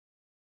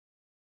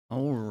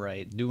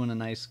Alright, doing a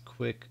nice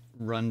quick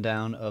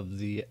rundown of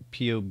the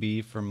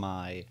PoB for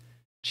my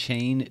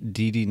Chain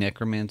DD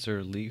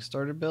Necromancer League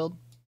Starter build.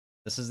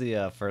 This is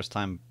the first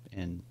time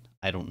in,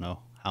 I don't know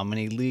how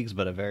many leagues,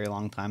 but a very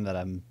long time that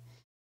I'm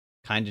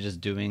kind of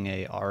just doing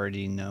a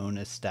already known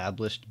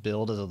established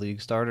build as a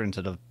League Starter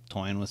instead of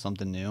toying with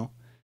something new.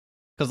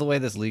 Because the way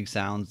this league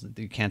sounds,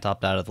 you can't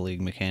opt out of the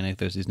league mechanic.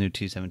 There's these new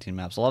T17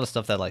 maps. A lot of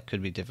stuff that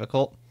could be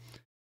difficult.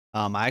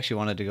 I actually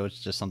wanted to go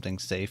to just something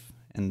safe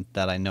and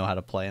that I know how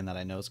to play and that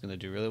I know is going to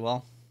do really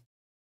well.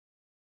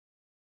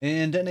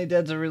 And Detonate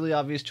Dead's a really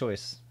obvious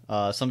choice.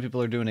 Some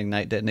people are doing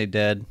Ignite Detonate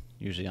Dead,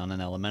 usually on an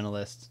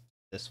Elementalist.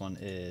 This one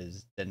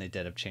is Detonate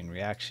Dead of Chain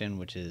Reaction,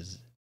 which is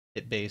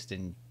hit-based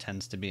and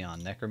tends to be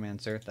on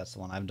Necromancer. That's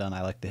the one I've done.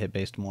 I like the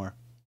hit-based more.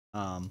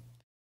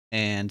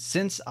 And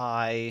since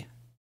I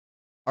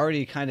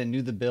already kind of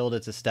knew the build,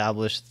 it's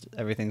established,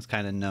 everything's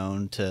kind of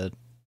known to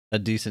a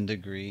decent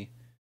degree.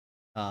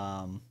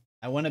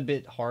 I went a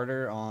bit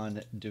harder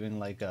on doing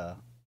like a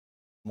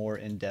more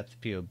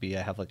in-depth PoB.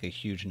 I have like a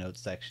huge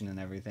notes section and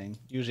everything.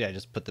 Usually I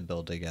just put the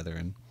build together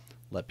and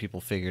let people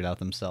figure it out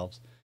themselves.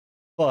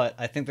 But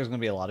I think there's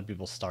going to be a lot of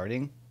people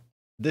starting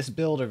this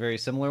build or very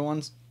similar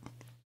ones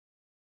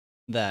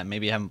that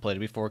maybe haven't played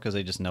it before because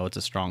they just know it's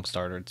a strong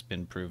starter. It's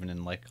been proven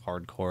in like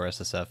hardcore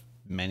SSF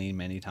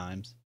many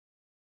times.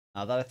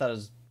 That I thought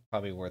was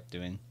probably worth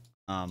doing.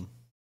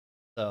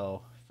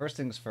 So first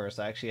things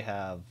first, I actually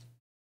have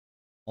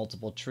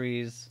multiple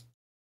trees.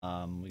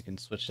 We can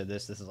switch to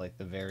this. This is like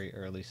the very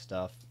early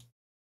stuff.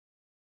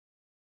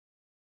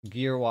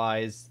 Gear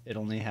wise, it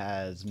only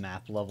has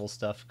map level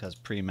stuff because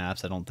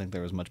pre-maps I don't think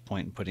there was much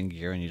point in putting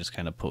gear, and you just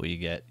kind of put what you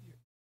get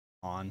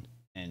on,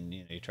 and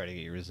you try to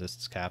get your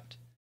resists capped.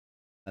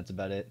 That's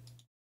about it.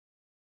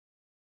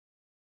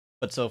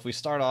 But so if we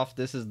start off,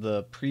 this is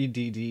the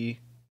pre-DD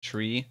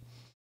tree.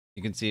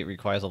 You can see it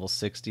requires level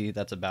 60.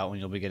 That's about when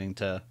you'll be getting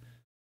to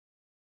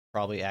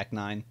probably Act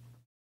 9.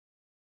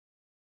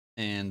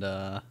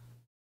 And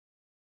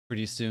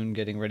pretty soon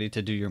getting ready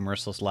to do your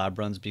Merciless Lab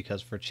runs,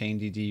 because for Chain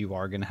DD you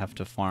are going to have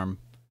to farm,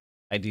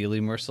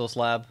 ideally, Merciless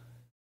Lab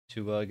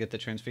to get the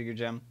Transfigure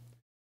Gem.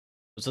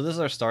 So this is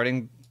our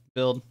starting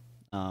build.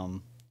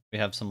 We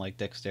have some like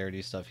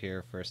dexterity stuff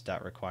here for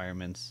stat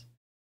requirements.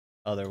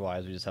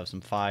 Otherwise we just have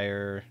some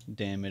fire,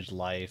 damage,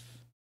 life,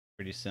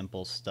 pretty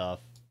simple stuff.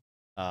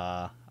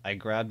 I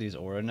grabbed these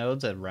aura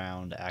nodes at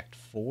around Act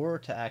 4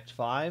 to Act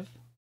 5.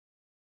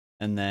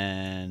 And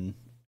then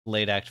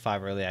late Act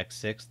 5, early Act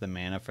 6, the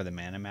mana for the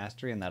Mana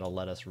Mastery, and that'll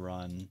let us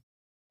run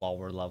while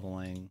we're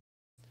leveling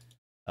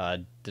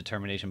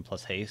Determination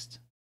plus Haste,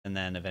 and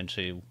then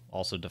eventually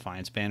also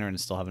Defiance Banner, and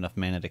still have enough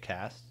mana to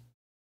cast.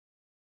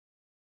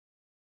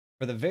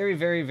 For the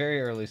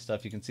very early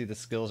stuff, you can see the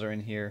skills are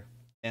in here,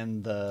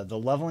 and the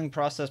leveling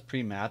process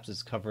pre-maps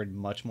is covered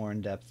much more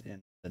in depth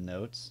in the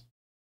notes,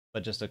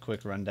 but just a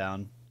quick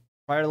rundown.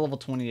 Prior to level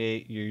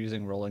 28, you're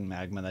using Rolling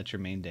Magma, that's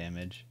your main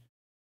damage.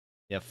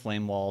 You have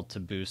Flame Wall to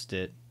boost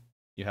it.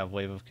 You have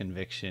Wave of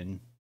Conviction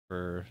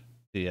for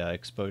the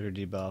exposure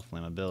debuff,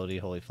 flammability,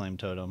 Holy Flame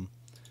Totem.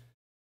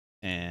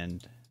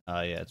 And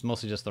yeah, it's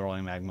mostly just the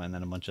Rolling Magma and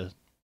then a bunch of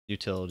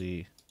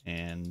utility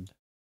and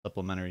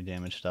supplementary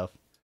damage stuff.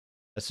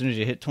 As soon as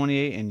you hit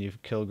 28 and you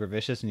kill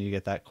Gravicious and you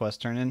get that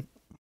quest turn in,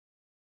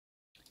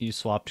 you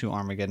swap to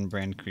Armageddon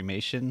Brand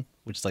Cremation,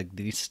 which is like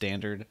the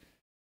standard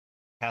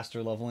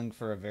caster leveling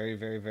for a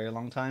very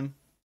long time.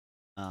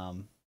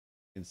 You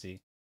can see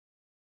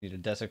you need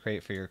to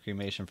Desecrate for your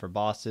Cremation for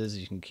bosses.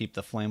 You can keep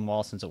the Flame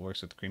Wall since it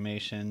works with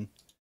Cremation.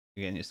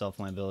 You're getting yourself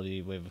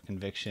flammability, Wave of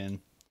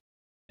Conviction.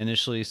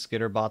 Initially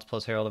Skitter bots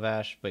plus Herald of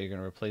Ash, but you're going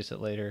to replace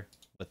it later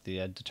with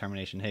the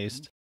Determination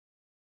Haste.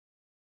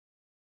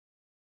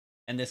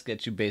 And this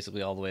gets you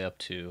basically all the way up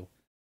to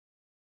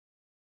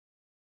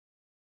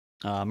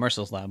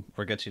Merciless Lab,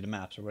 or gets you to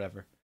maps or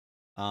whatever.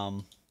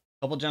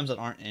 Couple gems that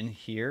aren't in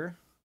here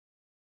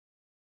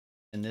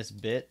in this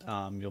bit.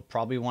 You'll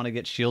probably want to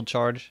get Shield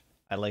Charge.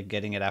 I like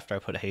getting it after I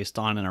put Haste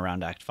on and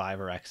around Act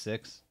 5 or Act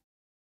 6.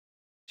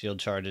 Shield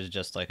Charge is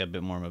just like a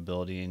bit more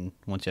mobility, and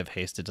once you have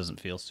Haste it doesn't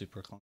feel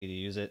super clunky to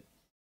use it.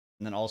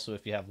 And then also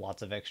if you have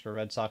lots of extra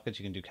red sockets,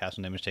 you can do cast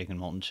and damage taken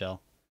Molten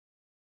Shell.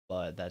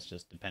 But that's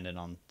just dependent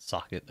on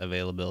socket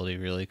availability,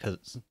 really,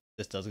 because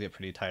this does get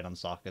pretty tight on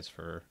sockets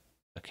for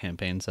a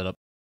campaign setup.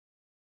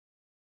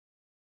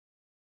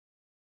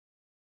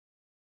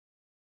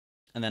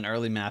 And then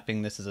early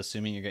mapping, this is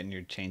assuming you're getting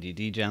your Chain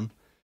DD gem,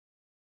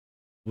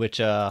 which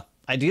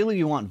ideally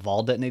you want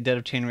Vol Detonate Dead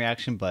of Chain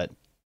Reaction, but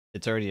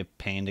it's already a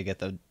pain to get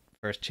the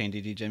first Chain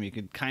DD gem. You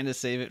could kind of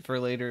save it for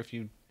later if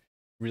you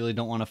really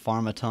don't want to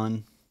farm a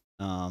ton.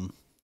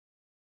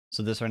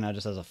 So this right now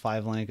just has a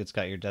 5 link. It's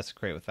got your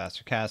Desecrate with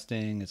faster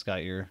casting. It's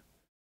got your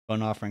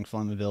Bone Offering,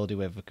 Flammability,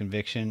 Wave of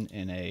Conviction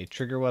in a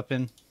trigger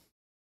weapon.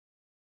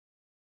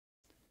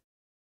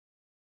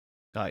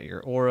 Got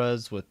your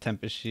auras with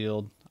Tempest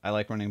Shield. I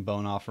like running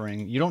Bone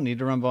Offering. You don't need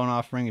to run Bone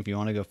Offering. If you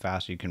want to go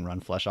faster, you can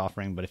run Flesh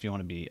Offering. But if you want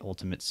to be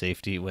ultimate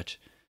safety, which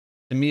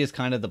to me is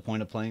kind of the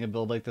point of playing a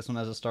build like this one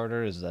as a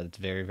starter, is that it's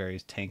very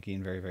tanky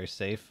and very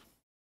safe.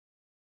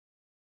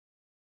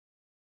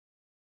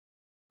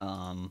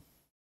 then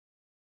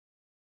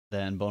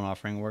Bone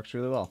Offering works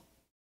really well.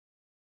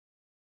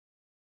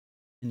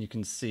 And you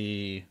can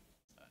see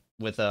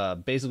with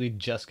basically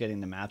just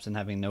getting the maps and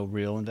having no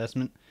real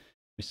investment,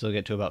 we still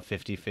get to about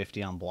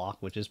 50-50 on block,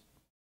 which is,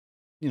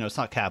 it's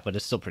not cap, but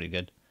it's still pretty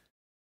good.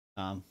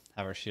 Have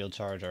our shield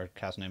charge, our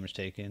cast damage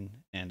taken,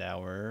 and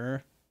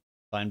our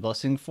Divine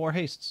Blessing for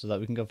haste so that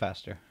we can go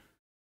faster.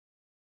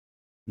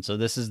 And so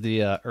this is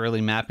the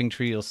early mapping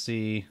tree. You'll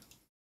see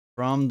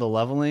from the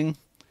leveling,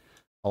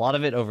 a lot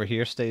of it over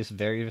here stays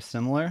very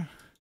similar.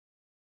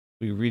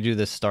 We redo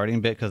this starting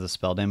bit because the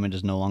spell damage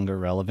is no longer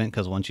relevant,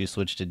 because once you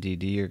switch to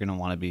DD, you're going to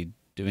want to be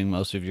doing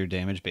most of your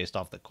damage based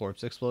off the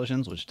corpse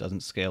explosions, which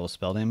doesn't scale with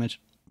spell damage.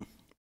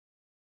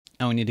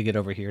 And we need to get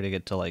over here to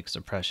get to like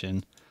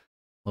suppression,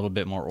 a little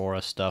bit more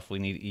aura stuff. We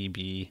need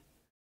EB,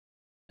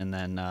 and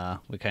then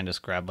we kind of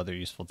just grab other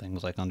useful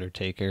things like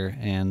Undertaker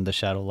and the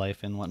Shadow Life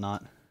and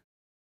whatnot.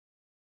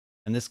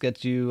 And this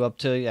gets you up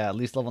to, at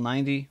least level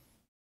 90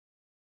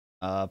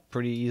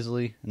 pretty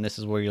easily. And this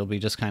is where you'll be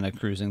just kind of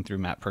cruising through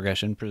map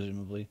progression,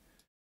 presumably.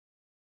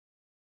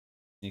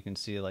 You can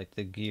see like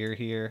the gear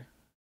here.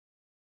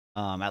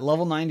 At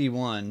level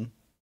 91,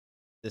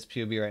 this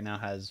PoB right now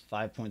has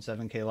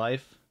 5.7k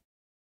life.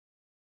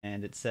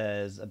 And it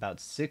says about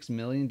 6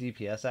 million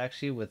DPS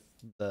actually with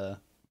the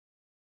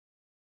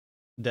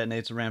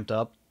detonates ramped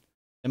up.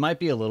 It might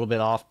be a little bit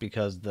off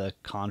because the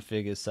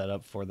config is set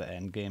up for the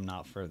end game,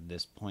 not for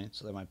this point.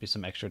 So there might be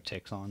some extra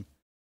ticks on.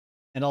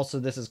 And also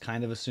this is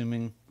kind of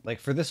assuming, like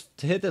for this,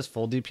 to hit this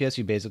full DPS,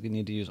 you basically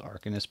need to use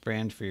Arcanist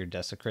brand for your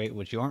Desecrate,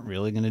 which you aren't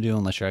really going to do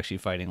unless you're actually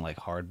fighting like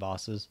hard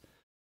bosses.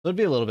 So it'd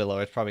be a little bit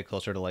lower. It's probably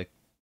closer to like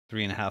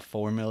 3.5,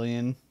 4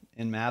 million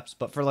in maps.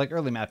 But for like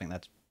early mapping,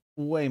 that's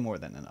way more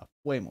than enough.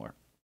 Way more.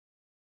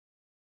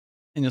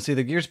 And you'll see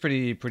the gear's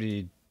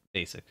pretty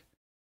basic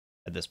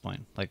at this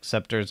point. Like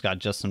Scepter's got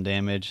just some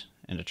damage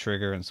and a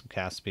trigger and some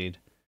cast speed.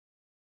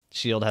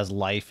 Shield has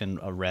life and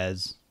a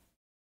res.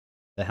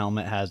 The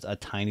helmet has a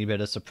tiny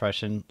bit of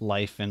suppression,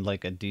 life and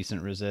like a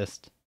decent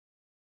resist.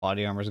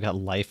 Body armor's got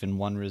life and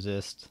 1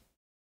 resist.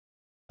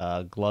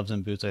 Gloves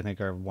and boots I think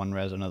are 1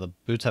 res. Oh no, the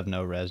boots have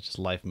no res, just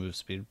life, move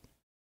speed,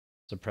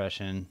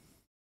 suppression.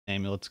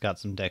 Amulet's got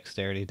some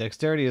dexterity.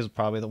 Dexterity is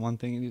probably the one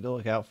thing you need to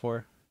look out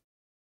for.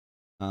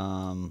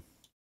 Oh,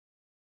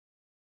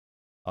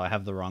 I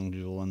have the wrong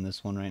jewel in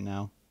this one right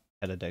now.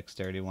 I had a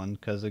dexterity one,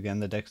 because again,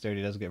 the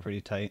dexterity does get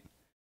pretty tight.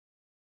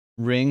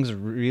 Rings,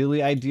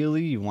 really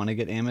ideally, you want to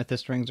get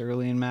amethyst rings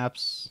early in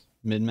maps,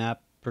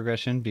 mid-map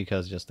progression,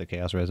 because just the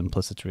chaos res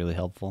implicit's really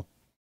helpful.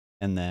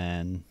 And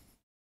then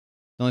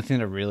the only thing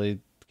to really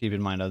keep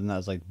in mind other than that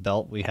is like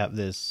belt, we have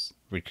this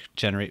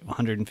regenerate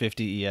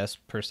 150 ES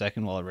per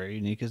second while a rare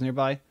unique is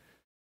nearby.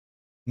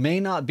 May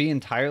not be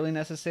entirely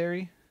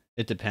necessary.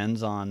 It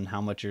depends on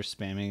how much you're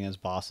spamming as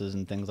bosses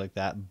and things like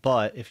that.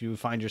 But if you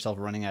find yourself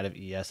running out of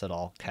ES at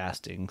all,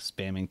 casting,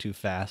 spamming too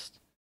fast,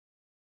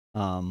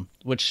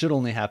 which should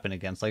only happen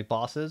against like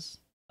bosses,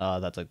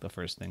 that's like the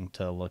first thing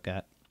to look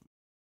at.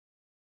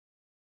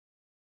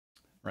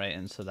 Right,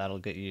 and so that'll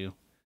get you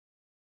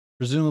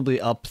presumably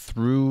up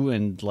through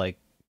and like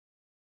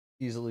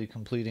easily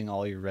completing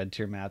all your red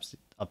tier maps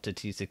up to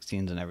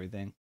T16s and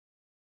everything.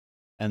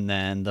 And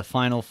then the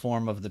final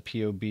form of the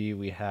PoB,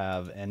 we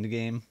have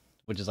endgame,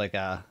 which is like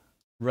a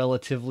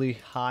relatively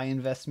high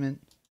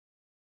investment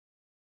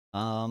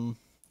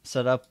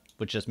setup,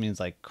 which just means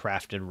like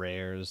crafted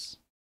rares,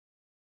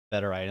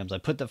 better items. I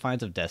put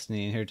Defiance of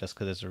Destiny in here just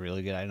because it's a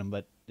really good item,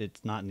 but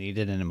it's not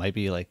needed, and it might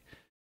be like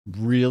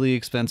really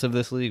expensive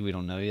this league. We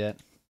don't know yet.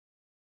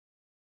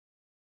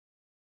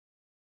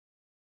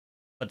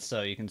 But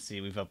so you can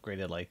see we've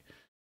upgraded like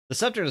the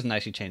Scepter doesn't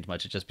actually change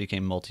much. It just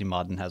became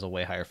multi-mod and has a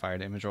way higher fire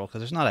damage roll because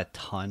there's not a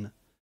ton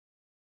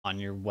on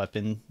your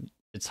weapon.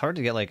 It's hard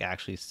to get like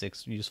actually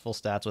 6 useful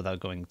stats without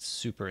going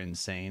super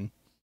insane.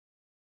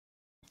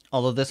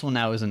 Although this one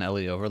now is an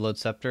LE Overload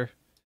Scepter,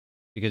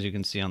 because you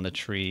can see on the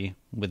tree,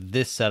 with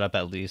this setup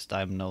at least,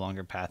 I'm no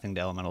longer pathing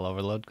to Elemental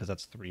Overload because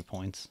that's 3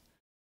 points.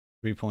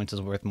 3 points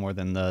is worth more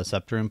than the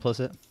Scepter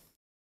implicit.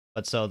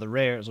 But so the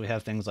rares, we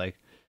have things like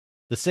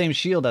the same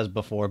shield as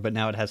before, but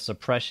now it has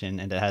suppression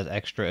and it has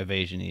extra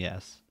evasion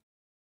ES.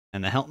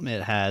 And the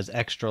helmet has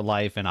extra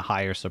life and a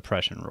higher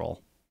suppression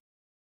roll.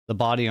 The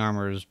body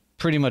armor is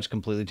pretty much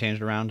completely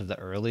changed around. The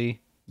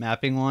early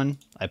mapping one,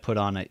 I put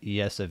on an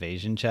ES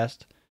evasion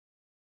chest.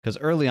 Because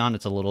early on,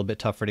 it's a little bit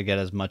tougher to get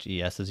as much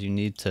ES as you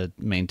need to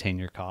maintain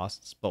your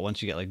costs. But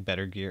once you get like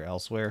better gear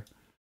elsewhere,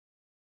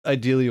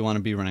 ideally you want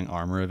to be running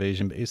armor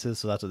evasion bases.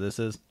 So that's what this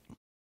is.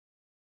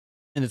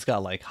 And it's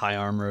got like high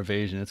armor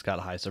evasion. It's got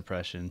high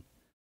suppression.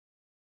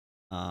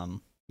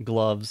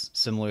 Gloves,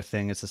 similar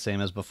thing. It's the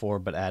same as before,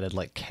 but added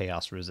like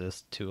chaos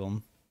resist to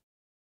them.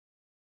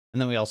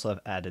 And then we also have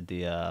added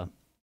the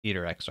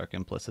Eater Exarch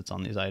implicits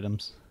on these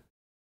items.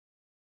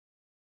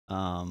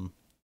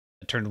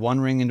 I turned 1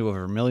 ring into a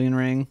Vermilion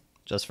ring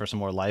just for some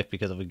more life,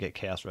 because if we get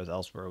chaos res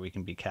elsewhere, we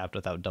can be capped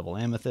without double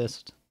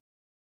amethyst.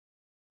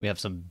 We have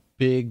some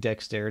big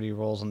dexterity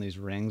rolls on these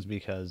rings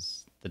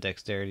because the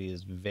dexterity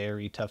is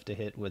very tough to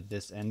hit with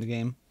this end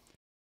game.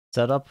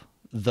 setup.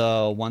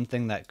 The one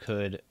thing that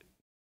could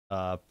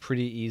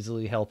pretty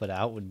easily help it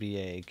out would be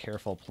a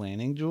careful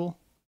planning jewel.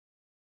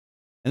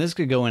 And this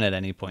could go in at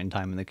any point in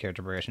time in the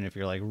character progression if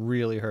you're like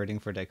really hurting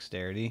for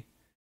dexterity.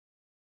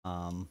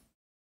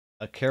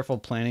 A careful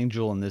planning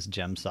jewel in this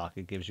gem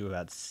socket gives you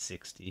about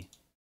 60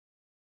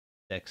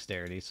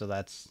 dexterity, so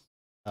that's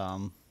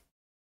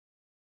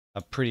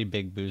a pretty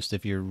big boost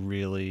if you're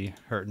really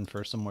hurting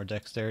for some more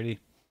dexterity.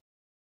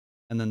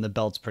 And then the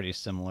belt's pretty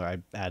similar. I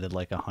added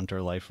like a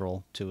hunter life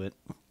roll to it.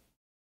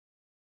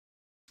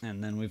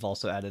 And then we've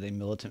also added a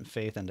militant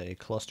faith and a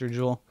cluster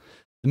jewel.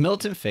 The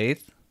militant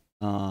faith,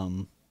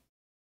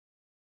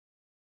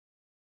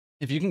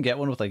 if you can get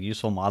one with like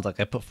useful mods, like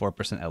I put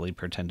 4% LE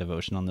per 10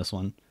 devotion on this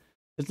one.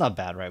 It's not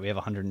bad, right? We have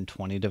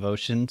 120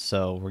 devotion,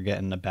 so we're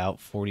getting about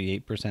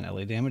 48%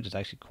 LE damage. It's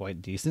actually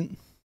quite decent.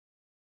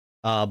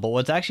 But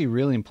what's actually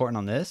really important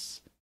on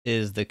this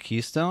is the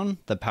keystone.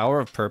 The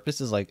power of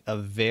purpose is like a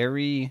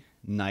very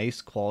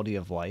nice quality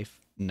of life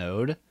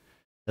node.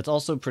 That's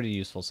also pretty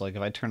useful. So like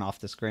if I turn off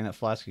this granite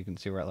flask, you can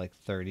see we're at like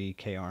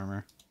 30k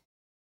armor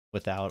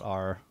without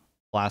our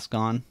flask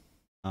on.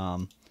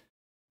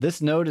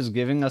 This node is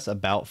giving us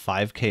about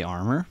 5k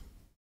armor,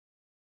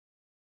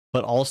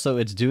 but also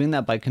it's doing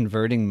that by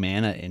converting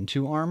mana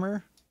into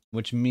armor,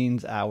 which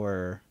means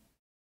our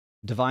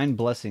Divine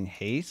Blessing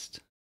haste,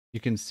 you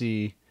can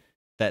see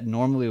that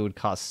normally would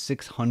cost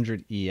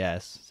 600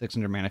 ES.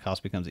 600 mana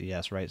cost becomes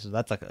ES, right? So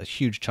that's like a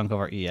huge chunk of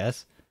our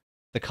ES.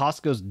 The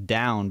cost goes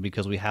down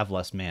because we have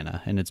less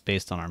mana, and it's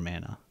based on our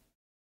mana,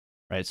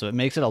 right? So it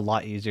makes it a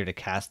lot easier to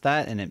cast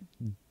that, and it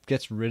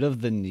gets rid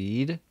of the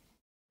need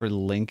for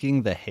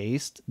linking the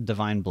haste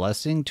Divine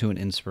Blessing to an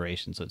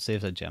inspiration. So it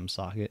saves a gem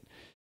socket,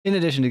 in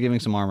addition to giving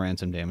some armor and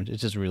some damage.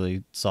 It's just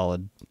really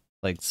solid,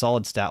 like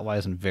solid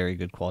stat-wise and very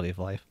good quality of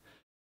life.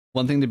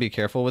 One thing to be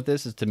careful with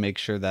this is to make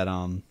sure that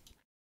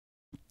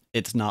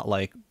it's not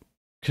like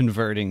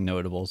converting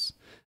notables.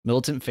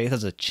 Militant Faith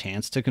has a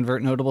chance to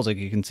convert notables. Like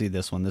you can see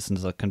this one. This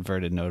is a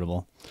converted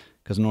notable.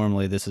 Because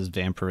normally this is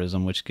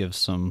Vampirism, which gives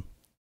some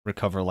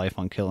recover life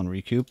on kill and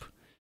recoup.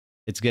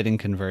 It's getting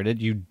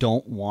converted. You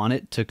don't want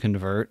it to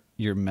convert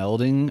your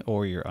melding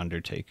or your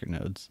Undertaker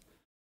nodes.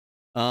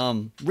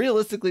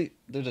 Realistically,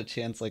 there's a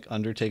chance like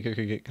Undertaker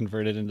could get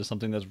converted into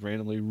something that's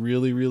randomly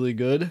really, really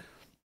good.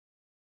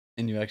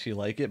 And you actually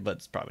like it, but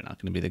it's probably not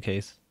going to be the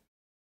case.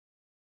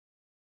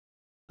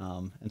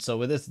 And so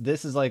with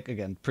this is like,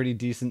 again, pretty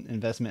decent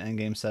investment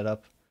endgame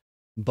setup.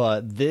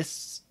 But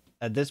this,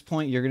 at this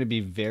point, you're going to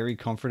be very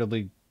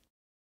comfortably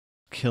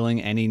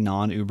killing any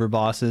non-Uber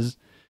bosses.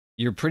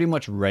 You're pretty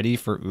much ready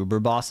for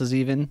Uber bosses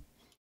even.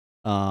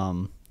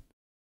 But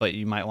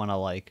you might want to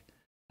like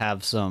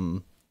have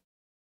some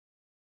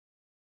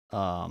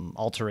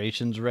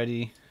alterations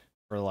ready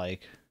for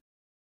like,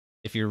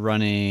 if you're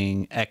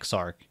running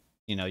Exarch,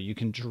 you know, you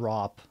can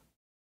drop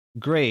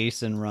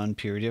Grace and run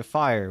Purity of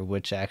Fire,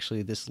 which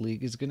actually this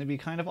league is going to be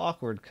kind of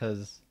awkward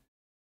because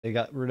they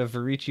got rid of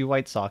Varici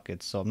white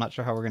sockets, so I'm not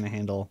sure how we're going to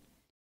handle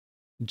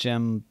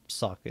gem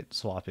socket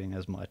swapping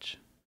as much.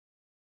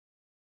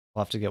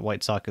 We'll have to get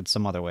white sockets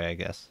some other way, I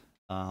guess.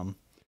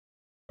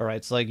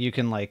 Alright, so like you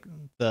can like,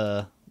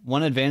 the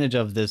one advantage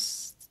of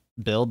this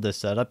build, this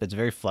setup, it's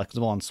very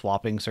flexible on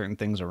swapping certain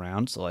things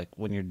around. So like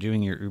when you're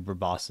doing your Uber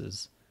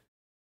bosses,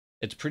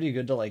 it's pretty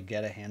good to like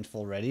get a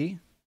handful ready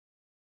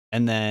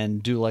and then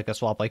do like a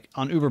swap. Like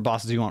on Uber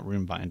bosses, you want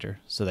Runebinder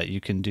so that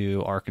you can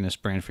do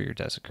Arcanist Brand for your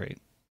Desecrate.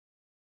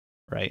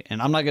 Right?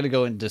 And I'm not going to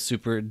go into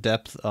super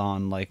depth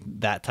on like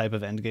that type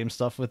of endgame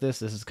stuff with this.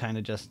 This is kind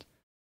of just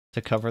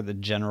to cover the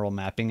general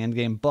mapping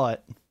endgame.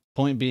 But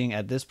point being,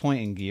 at this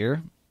point in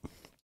gear,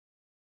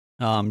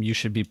 you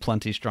should be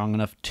plenty strong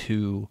enough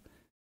to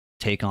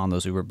take on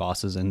those Uber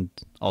bosses and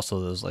also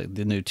those like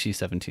the new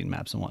T17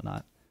 maps and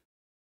whatnot.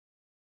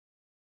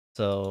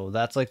 So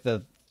that's like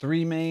the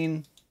three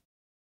main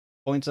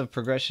points of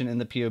progression in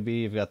the PoB.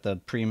 You've got the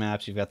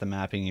pre-maps, you've got the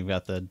mapping, you've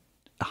got the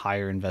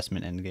higher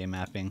investment endgame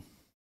mapping.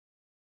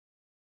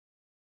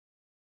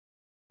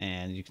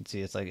 And you can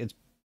see it's like, it's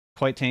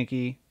quite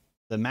tanky.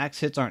 The max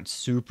hits aren't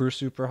super,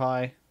 super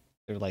high.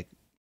 They're like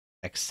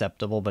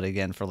acceptable, but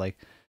again, for like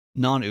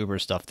non-Uber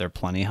stuff, they're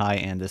plenty high.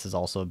 And this is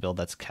also a build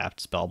that's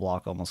capped spell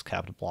block, almost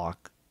capped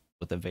block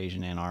with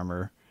evasion and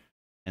armor.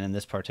 And in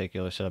this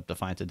particular setup,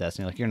 Defiance of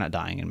Destiny, like you're not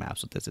dying in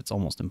maps with this. It's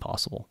almost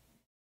impossible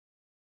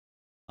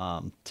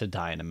to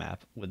die in a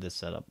map with this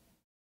setup.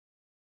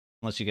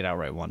 Unless you get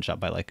outright one-shot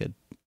by like a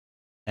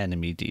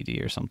enemy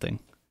DD or something.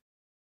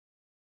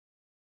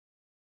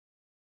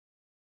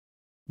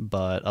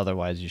 But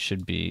otherwise, you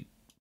should be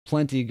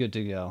plenty good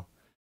to go.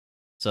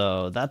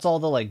 So that's all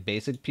the like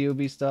basic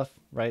PoB stuff,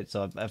 right?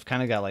 So I've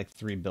kind of got like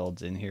 3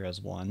 builds in here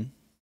as one.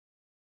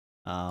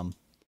 But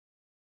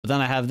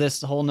then I have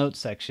this whole note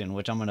section,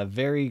 which I'm going to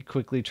very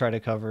quickly try to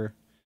cover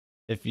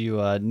if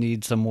you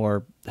need some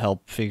more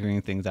help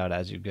figuring things out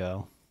as you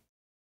go.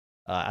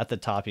 At the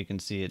top, you can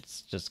see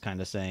it's just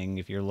kind of saying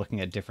if you're looking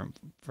at different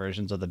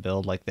versions of the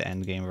build, like the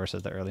end game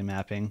versus the early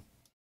mapping,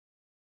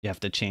 you have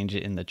to change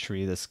it in the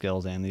tree, the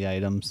skills, and the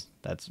items.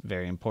 That's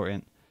very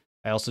important.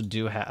 I also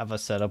do have a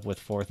setup with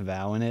 4th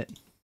vow in it.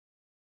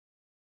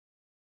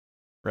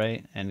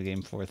 Right? End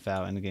game 4th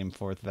vow, end game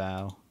 4th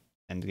vow,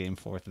 end game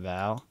 4th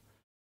vow.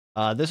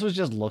 This was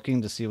just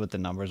looking to see what the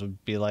numbers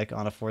would be like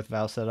on a 4th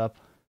vow setup.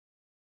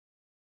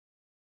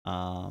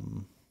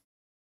 Although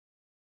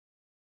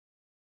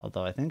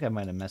I think I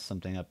might have messed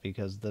something up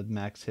because the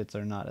max hits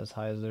are not as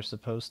high as they're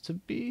supposed to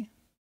be.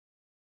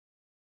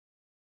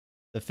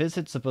 The fizz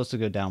hit's supposed to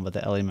go down, but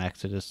the LE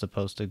max hit is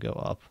supposed to go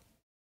up.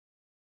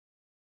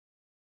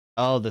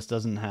 Oh, this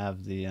doesn't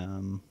have the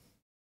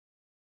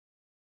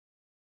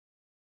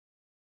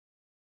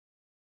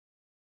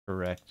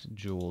correct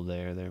jewel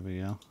there. There we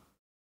go.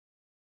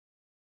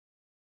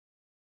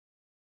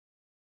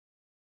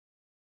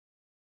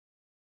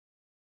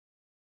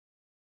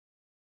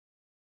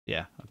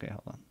 Yeah, okay,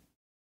 hold on.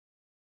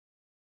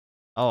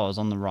 Oh, I was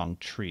on the wrong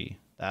tree.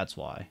 That's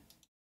why.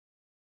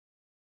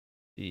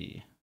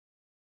 D.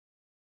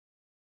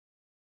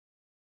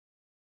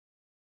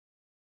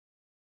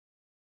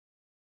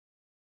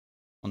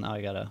 Well, now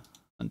I gotta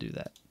undo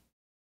that.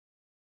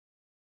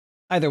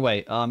 Either way,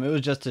 it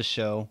was just to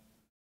show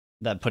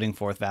that putting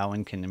 4th vow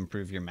in can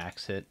improve your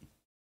max hit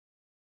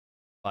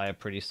by a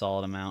pretty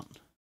solid amount.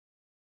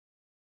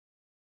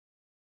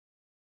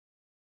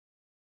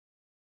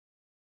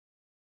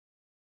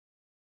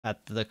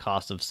 At the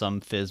cost of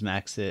some fizz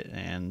max hit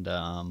and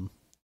some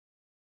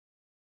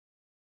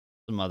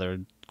other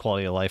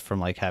quality of life from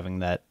like having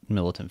that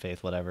militant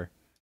faith, whatever.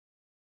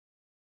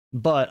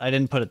 But I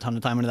didn't put a ton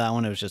of time into that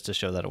one. It was just to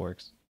show that it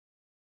works.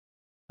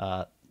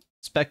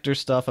 Spectre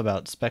stuff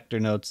about Spectre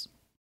notes.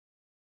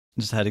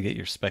 Just how to get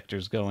your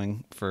Spectres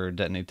going for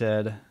Detonate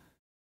Dead.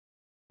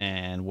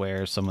 And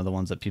where some of the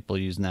ones that people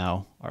use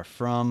now are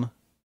from.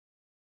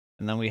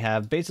 And then we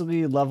have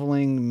basically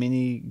leveling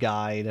mini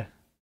guide.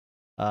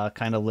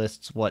 Kind of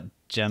lists what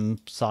gem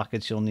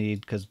sockets you'll need.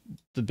 Because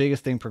the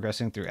biggest thing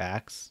progressing through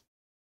Axe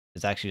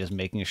is actually just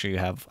making sure you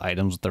have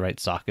items with the right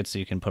sockets so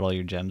you can put all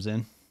your gems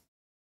in.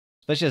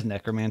 Especially as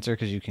Necromancer,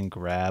 because you can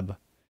grab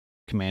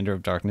Commander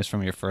of Darkness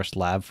from your first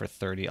lab for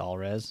 30 all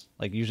res.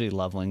 Like usually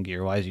leveling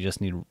gear wise, you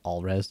just need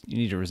all res. You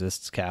need your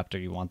resists capped or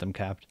you want them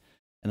capped.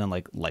 And then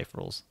like life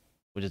rules,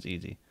 which is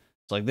easy.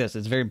 So like this,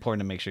 it's very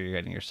important to make sure you're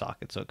getting your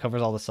sockets. So it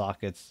covers all the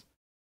sockets.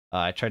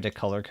 I tried to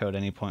color code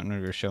any point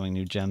when we were showing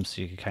new gems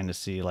so you could kind of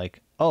see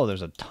like, oh,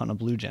 there's a ton of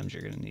blue gems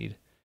you're going to need.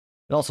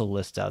 It also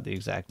lists out the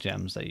exact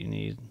gems that you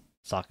need,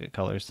 socket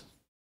colors.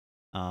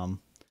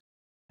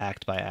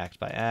 Act by act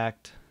by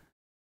act.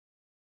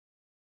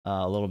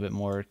 A little bit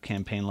more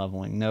campaign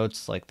leveling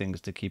notes, like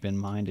things to keep in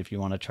mind if you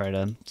want to try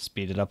to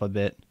speed it up a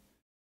bit.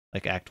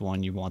 Like Act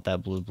 1, you want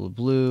that blue, blue,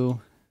 blue.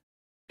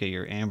 Get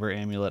your Amber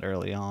Amulet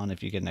early on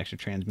if you get an extra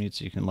transmute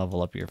so you can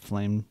level up your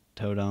Flame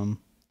Totem.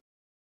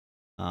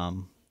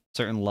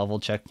 Certain level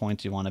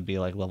checkpoints, you want to be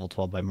like level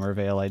 12 by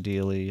Merveil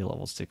ideally,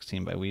 level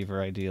 16 by Weaver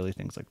ideally,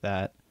 things like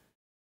that.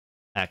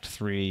 Act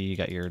 3, you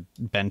got your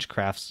bench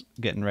crafts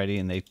getting ready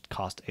and they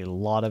cost a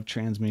lot of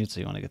transmutes, so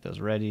you want to get those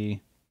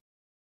ready.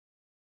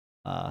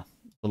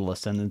 Little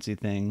ascendancy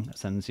thing,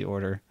 ascendancy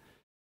order.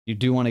 You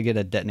do want to get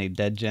a Detonate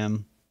Dead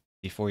gem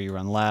before you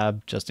run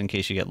lab, just in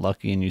case you get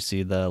lucky and you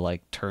see the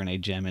like turn a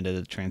gem into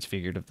the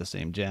transfigured of the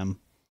same gem.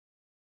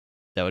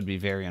 That would be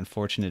very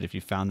unfortunate if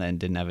you found that and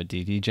didn't have a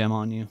DD gem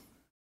on you.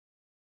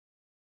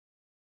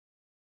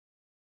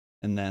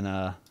 And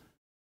then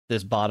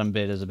this bottom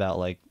bit is about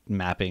like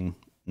mapping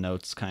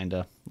notes,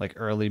 kinda like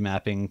early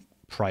mapping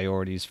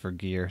priorities for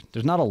gear.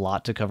 There's not a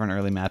lot to cover in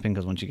early mapping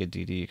because once you get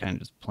DD, you kind of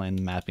just playing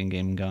the mapping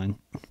game and going.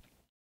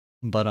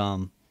 But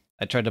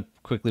I tried to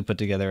quickly put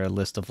together a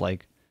list of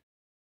like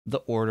the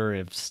order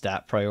of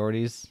stat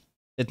priorities.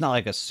 It's not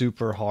like a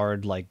super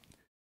hard like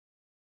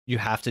you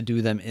have to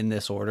do them in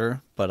this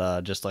order,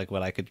 but just like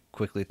what I could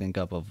quickly think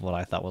of what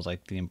I thought was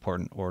like the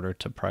important order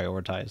to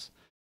prioritize.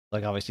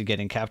 Like obviously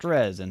getting capped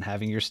res and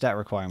having your stat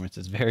requirements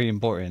is very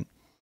important.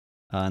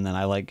 And then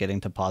I like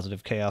getting to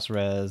positive chaos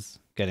res,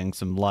 getting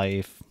some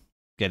life,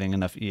 getting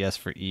enough ES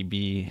for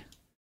EB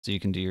so you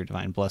can do your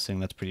divine blessing.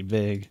 That's pretty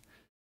big.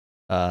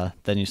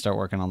 Then you start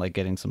working on like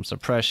getting some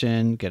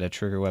suppression, get a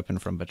trigger weapon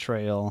from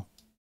betrayal,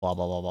 blah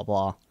blah blah blah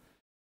blah.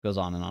 Goes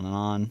on and on and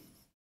on.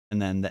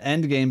 And then the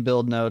end game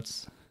build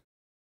notes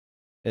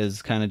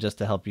is kind of just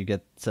to help you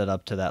get set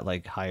up to that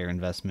like higher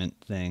investment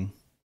thing.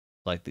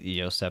 Like the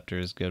EO Scepter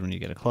is good when you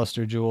get a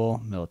cluster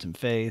jewel, Militant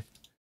Faith,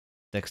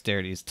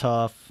 Dexterity is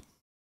tough.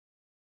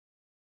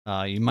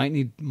 You might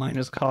need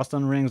minus cost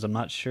on rings. I'm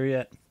not sure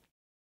yet.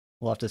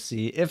 We'll have to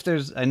see if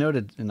there's. I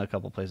noted in a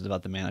couple places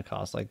about the mana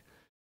cost. Like,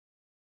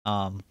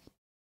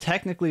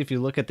 technically, if you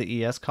look at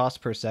the ES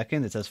cost per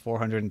second, it says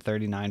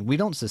 439. We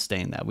don't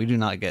sustain that. We do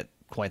not get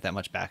quite that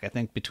much back. I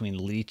think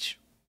between Leech,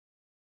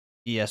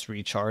 ES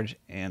recharge,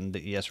 and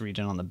the ES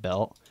regen on the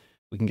belt,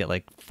 we can get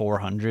like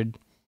 400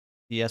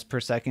 ES per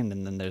second,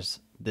 and then there's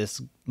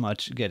this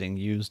much getting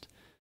used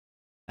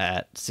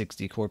at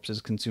 60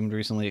 corpses consumed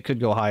recently. It could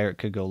go higher, it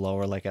could go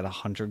lower. Like at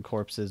 100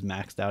 corpses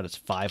maxed out, it's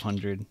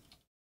 500,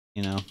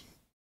 you know.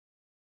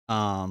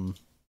 And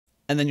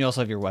then you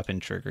also have your weapon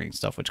triggering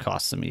stuff, which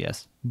costs some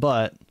ES.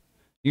 But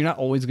You're not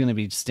always going to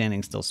be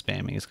standing still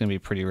spamming. It's going to be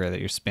pretty rare that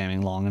you're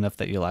spamming long enough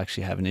that you'll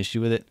actually have an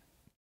issue with it.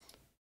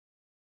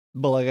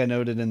 But like I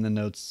noted in the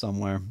notes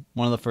somewhere,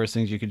 one of the first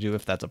things you could do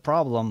if that's a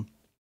problem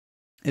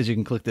is you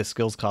can click this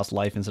skills cost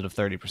life instead of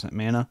 30%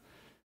 mana.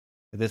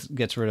 This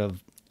gets rid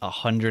of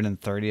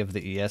 130 of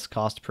the ES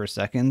cost per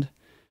second.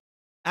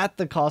 At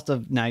the cost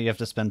of now you have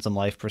to spend some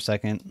life per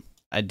second.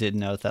 I did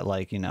note that,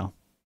 like, you know,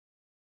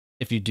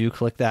 if you do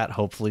click that,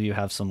 hopefully you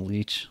have some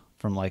leech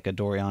from like a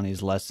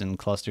Doriani's Lesson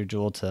cluster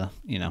jewel to,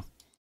 you know,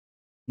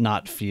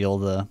 not feel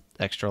the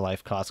extra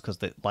life cost because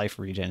the life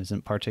regen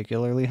isn't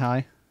particularly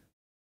high.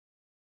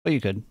 But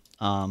you could.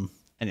 And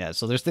yeah,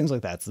 so there's things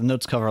like that. So the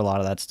notes cover a lot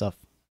of that stuff.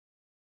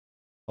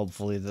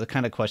 Hopefully the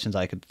kind of questions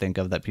I could think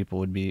of that people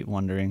would be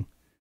wondering.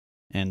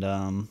 And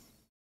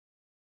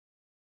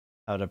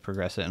how to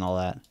progress it and all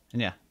that.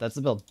 And yeah, that's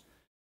the build.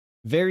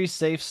 Very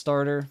safe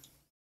starter.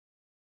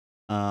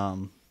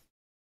 Once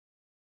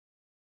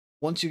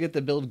you get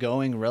the build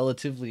going,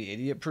 relatively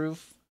idiot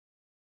proof.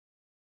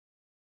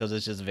 Because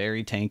it's just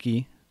very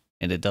tanky.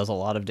 And it does a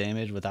lot of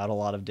damage without a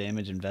lot of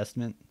damage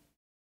investment.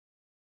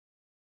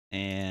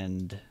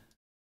 And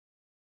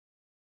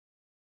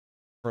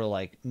for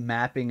like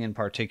mapping in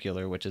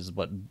particular, which is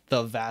what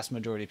the vast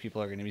majority of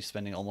people are going to be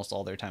spending almost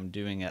all their time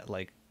doing at,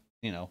 like,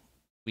 you know,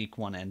 week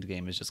 1 end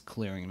game is just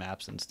clearing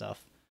maps and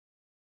stuff.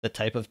 The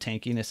type of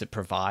tankiness it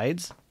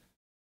provides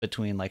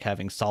between like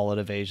having solid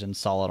evasion,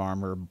 solid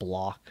armor,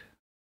 block,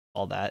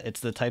 all that. It's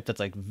the type that's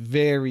like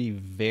very,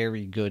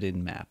 very good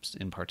in maps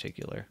in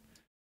particular.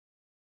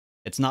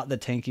 It's not the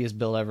tankiest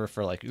build ever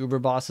for like uber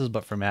bosses,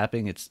 but for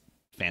mapping, it's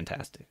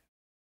fantastic.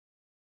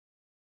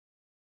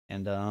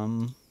 And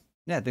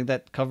yeah, I think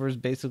that covers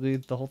basically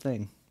the whole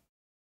thing.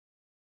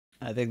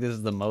 I think this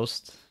is the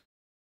most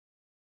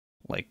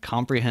like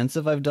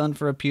comprehensive I've done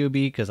for a PoB,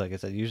 because like I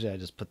said, usually I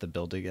just put the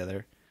build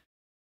together.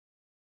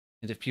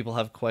 And if people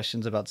have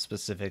questions about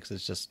specifics,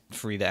 it's just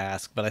free to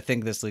ask. But I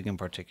think this league in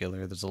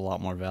particular, there's a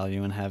lot more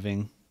value in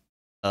having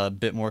a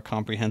bit more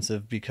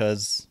comprehensive,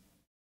 because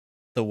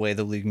the way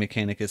the league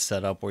mechanic is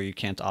set up where you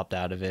can't opt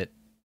out of it,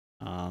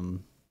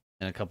 and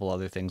a couple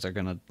other things are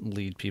going to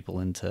lead people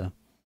into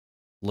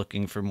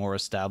looking for more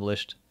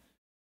established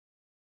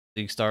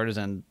league starters.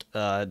 And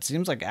it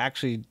seems like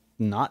actually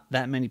not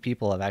that many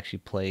people have actually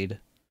played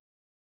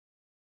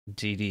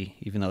DD,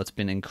 even though it's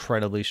been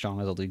incredibly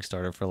strong as a league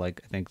starter for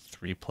like I think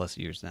 3+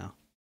 years now.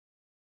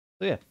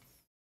 So yeah,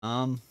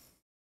 and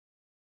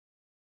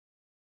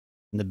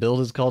the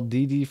build is called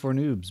DD for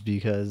noobs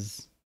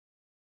because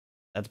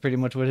that's pretty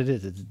much what it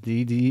is. It's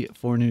DD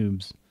for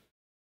noobs.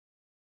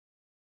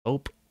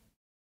 Hope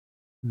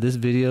this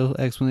video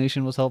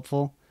explanation was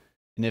helpful.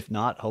 And if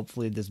not,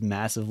 hopefully this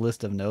massive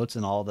list of notes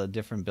and all the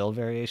different build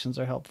variations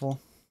are helpful.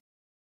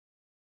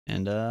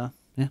 And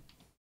yeah,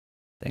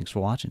 thanks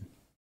for watching.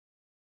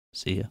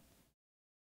 See ya.